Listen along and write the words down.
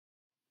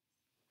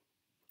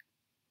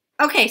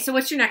Okay, so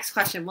what's your next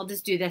question? We'll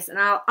just do this, and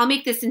I'll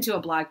make this into a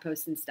blog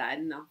post instead,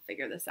 and I'll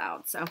figure this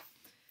out. So,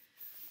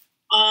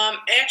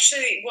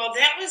 actually, well,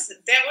 that was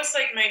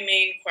like my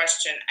main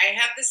question. I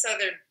have this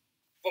other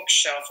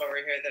bookshelf over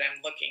here that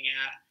I'm looking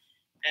at,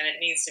 and it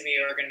needs to be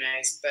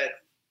organized,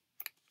 but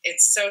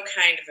it's so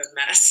kind of a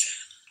mess.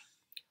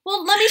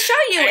 Well, let me show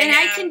you,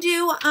 I can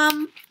do.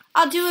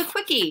 I'll do a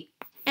quickie,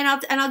 and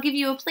I'll give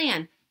you a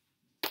plan.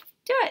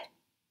 Do it.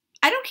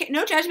 I don't care.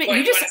 No judgment. What,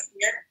 you just. Want to see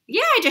it?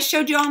 Yeah, I just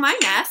showed you all my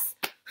mess.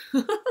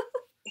 All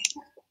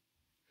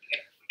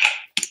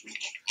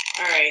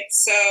right,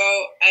 so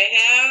I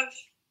have.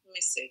 Let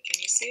me see. Can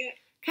you see it?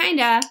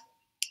 Kinda.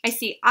 I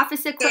see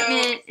office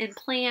equipment and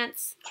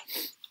plants.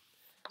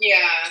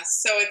 Yeah,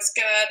 so it's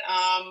got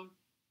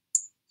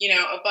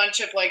a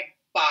bunch of like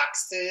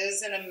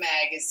boxes and a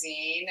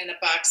magazine and a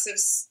box of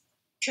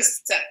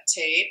cassette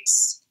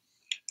tapes,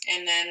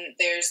 and then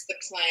there's the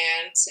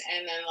plant,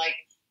 and then like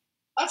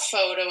a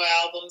photo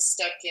album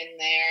stuck in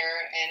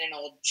there, and an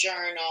old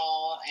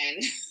journal,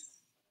 and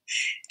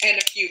and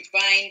a few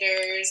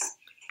binders,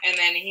 and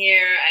then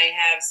here I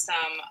have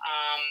some.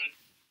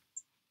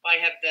 I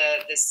have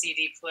the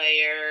CD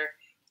player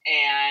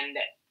and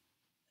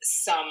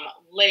some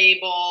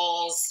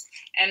labels,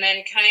 and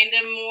then kind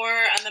of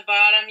more on the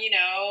bottom,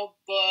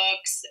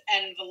 books,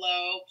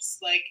 envelopes,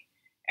 like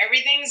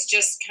everything's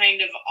just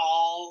kind of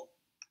all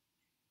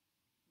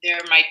there.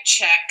 Are my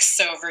checks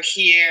over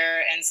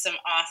here and some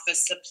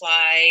office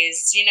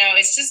supplies.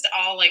 It's just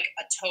all like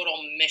a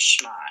total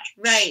mishmash.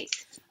 Right.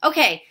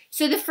 Okay.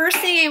 So the first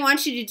thing I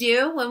want you to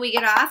do when we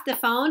get off the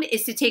phone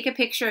is to take a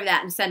picture of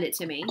that and send it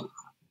to me.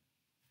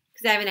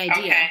 Because I have an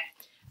idea. Okay.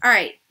 All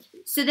right.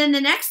 So then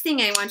the next thing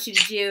I want you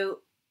to do,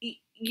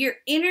 you're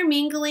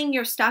intermingling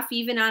your stuff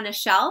even on a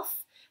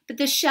shelf, but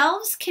the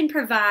shelves can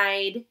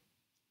provide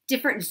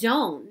different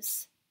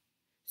zones.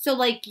 So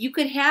like you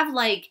could have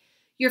like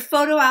your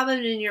photo album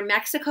and your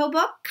Mexico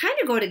book kind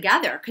of go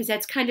together because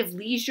that's kind of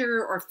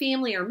leisure or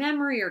family or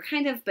memory or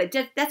kind of, but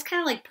that's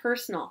kind of like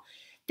personal.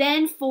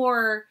 Then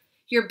for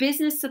your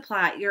business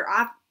supply,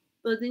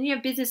 then you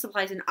have business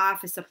supplies and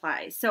office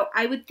supplies. So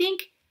I would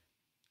think,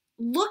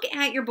 look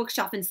at your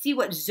bookshelf and see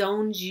what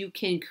zones you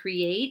can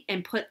create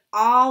and put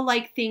all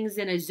like things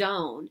in a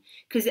zone.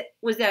 Because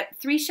was that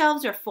 3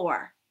 shelves or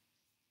 4?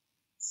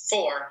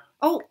 4.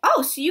 Oh,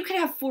 so you could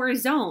have 4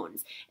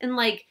 zones. And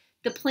like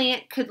the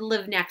plant could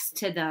live next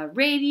to the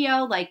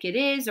radio like it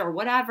is or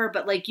whatever.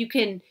 But like you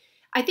can,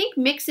 I think,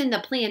 mix in the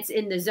plants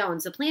in the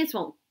zones. The plants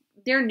won't,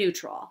 they're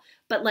neutral.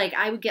 But like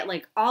I would get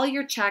like all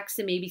your checks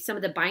and maybe some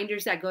of the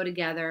binders that go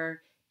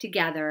together.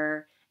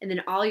 And then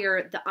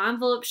the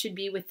envelope should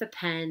be with the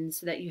pen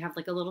so that you have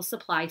like a little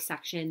supply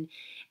section.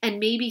 And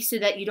maybe so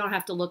that you don't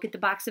have to look at the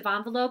box of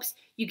envelopes,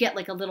 you get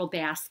like a little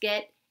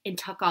basket and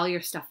tuck all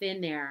your stuff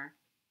in there.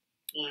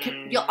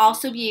 You'll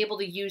also be able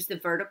to use the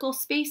vertical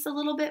space a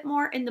little bit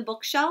more in the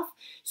bookshelf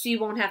so you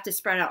won't have to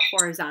spread out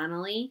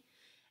horizontally.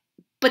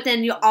 But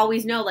then you'll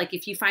always know, like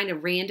if you find a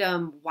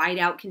random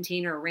whiteout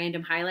container or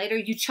random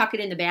highlighter, you chuck it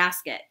in the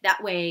basket.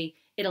 That way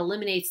it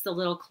eliminates the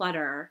little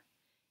clutter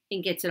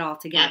and gets it all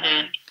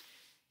together.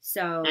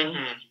 So,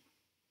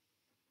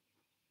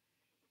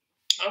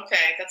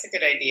 okay, that's a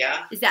good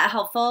idea. Is that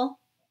helpful?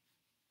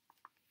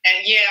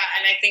 Yeah,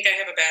 and I think I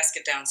have a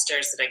basket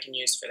downstairs that I can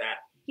use for that.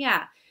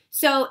 Yeah.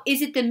 So,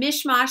 is it the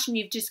mishmash and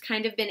you've just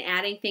kind of been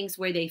adding things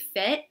where they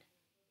fit?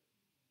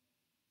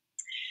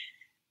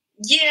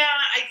 Yeah,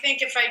 I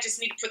think if I just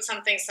need to put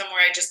something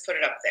somewhere, I just put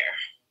it up there.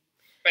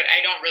 But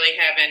I don't really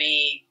have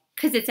any...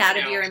 Because it's out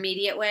of your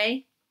immediate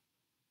way?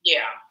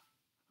 Yeah.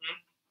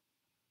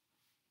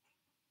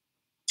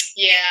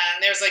 Yeah,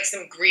 and there's like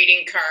some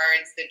greeting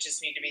cards that just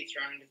need to be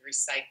thrown into the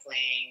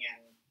recycling,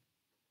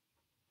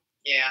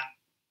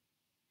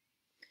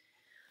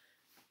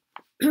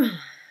 and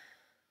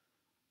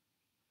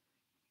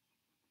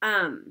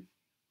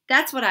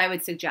that's what I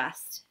would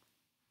suggest.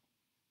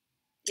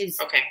 Is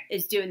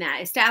doing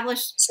that.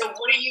 Establish. So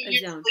what do you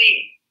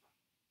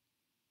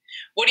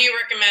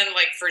recommend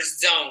like for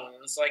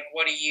zones? Like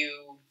what do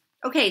you?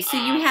 Okay, so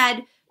you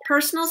had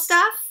personal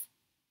stuff.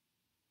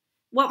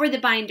 What were the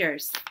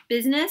binders?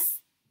 Business?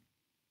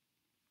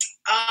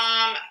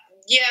 Yeah,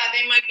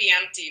 they might be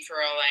empty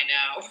for all I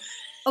know.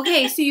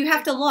 Okay, so you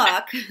have to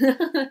look.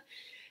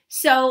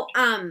 So,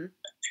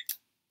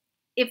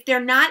 if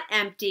they're not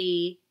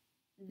empty,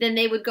 then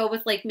they would go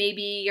with like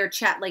maybe your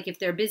check, like if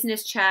they're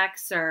business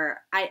checks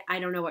or I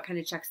don't know what kind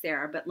of checks they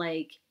are, but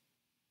like,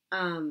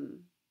 I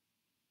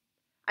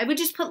would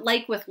just put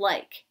like with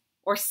like.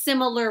 Or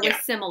similar with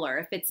similar.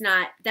 If it's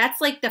not, that's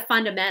like the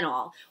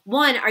fundamental.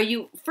 One,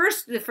 the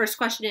first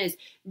question is,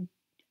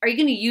 are you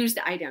going to use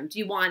the item? Do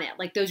you want it?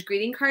 Like those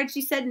greeting cards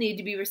you said need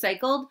to be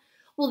recycled.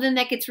 Well, then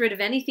that gets rid of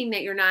anything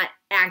that you're not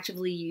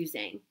actively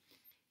using.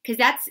 Because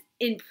that's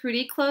in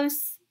pretty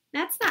close,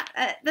 that's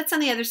on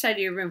the other side of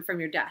your room from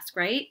your desk,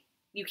 right?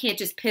 You can't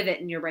just pivot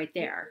and you're right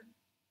there.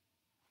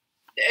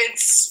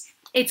 It's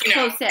close-ish.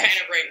 Kind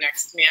of right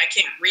next to me. I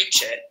can't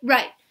reach it.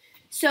 Right.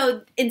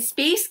 So in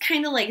space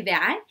kind of like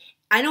that,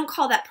 I don't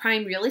call that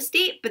prime real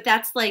estate, but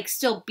that's like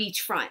still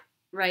beachfront.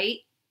 right?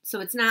 So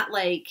it's not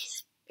like,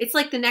 it's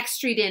like the next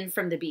street in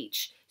from the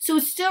beach. So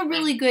it's still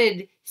really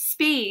good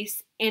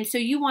space. And so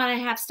you want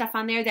to have stuff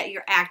on there that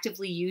you're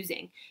actively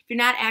using. If you're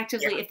not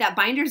actively, if that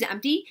binder's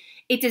empty,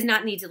 it does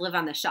not need to live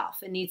on the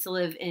shelf. It needs to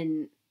live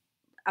in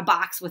a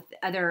box with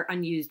other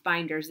unused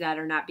binders that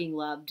are not being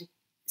loved,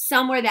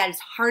 somewhere that is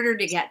harder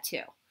to get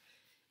to.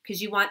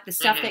 Because you want the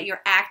stuff that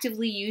you're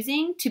actively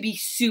using to be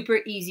super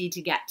easy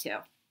to get to.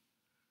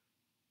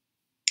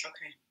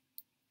 Okay.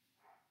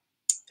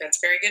 That's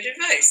very good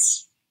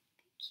advice.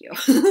 Thank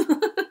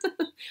you.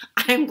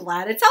 I'm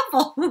glad it's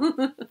helpful.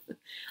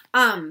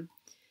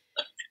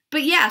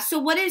 But yeah, so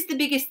what is the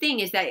biggest thing?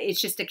 Is that it's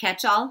just a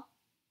catch-all?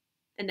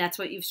 And that's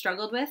what you've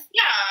struggled with?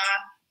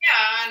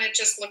 Yeah, and it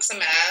just looks a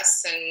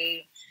mess.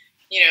 And,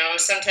 you know,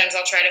 sometimes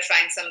I'll try to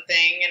find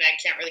something and I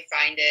can't really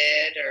find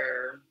it,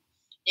 or,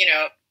 you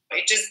know,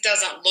 it just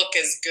doesn't look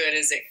as good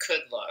as it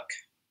could look.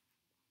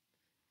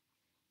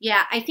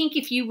 Yeah, I think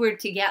if you were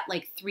to get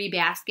like 3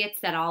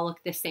 baskets that all look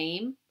the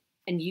same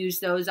and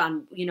use those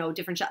on, you know,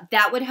 different shelves,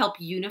 that would help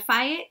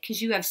unify it,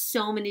 because you have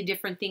so many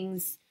different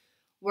things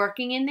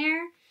working in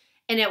there.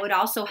 And it would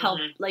also help,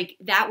 like,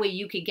 that way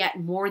you could get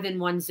more than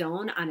one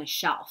zone on a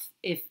shelf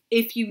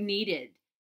if you needed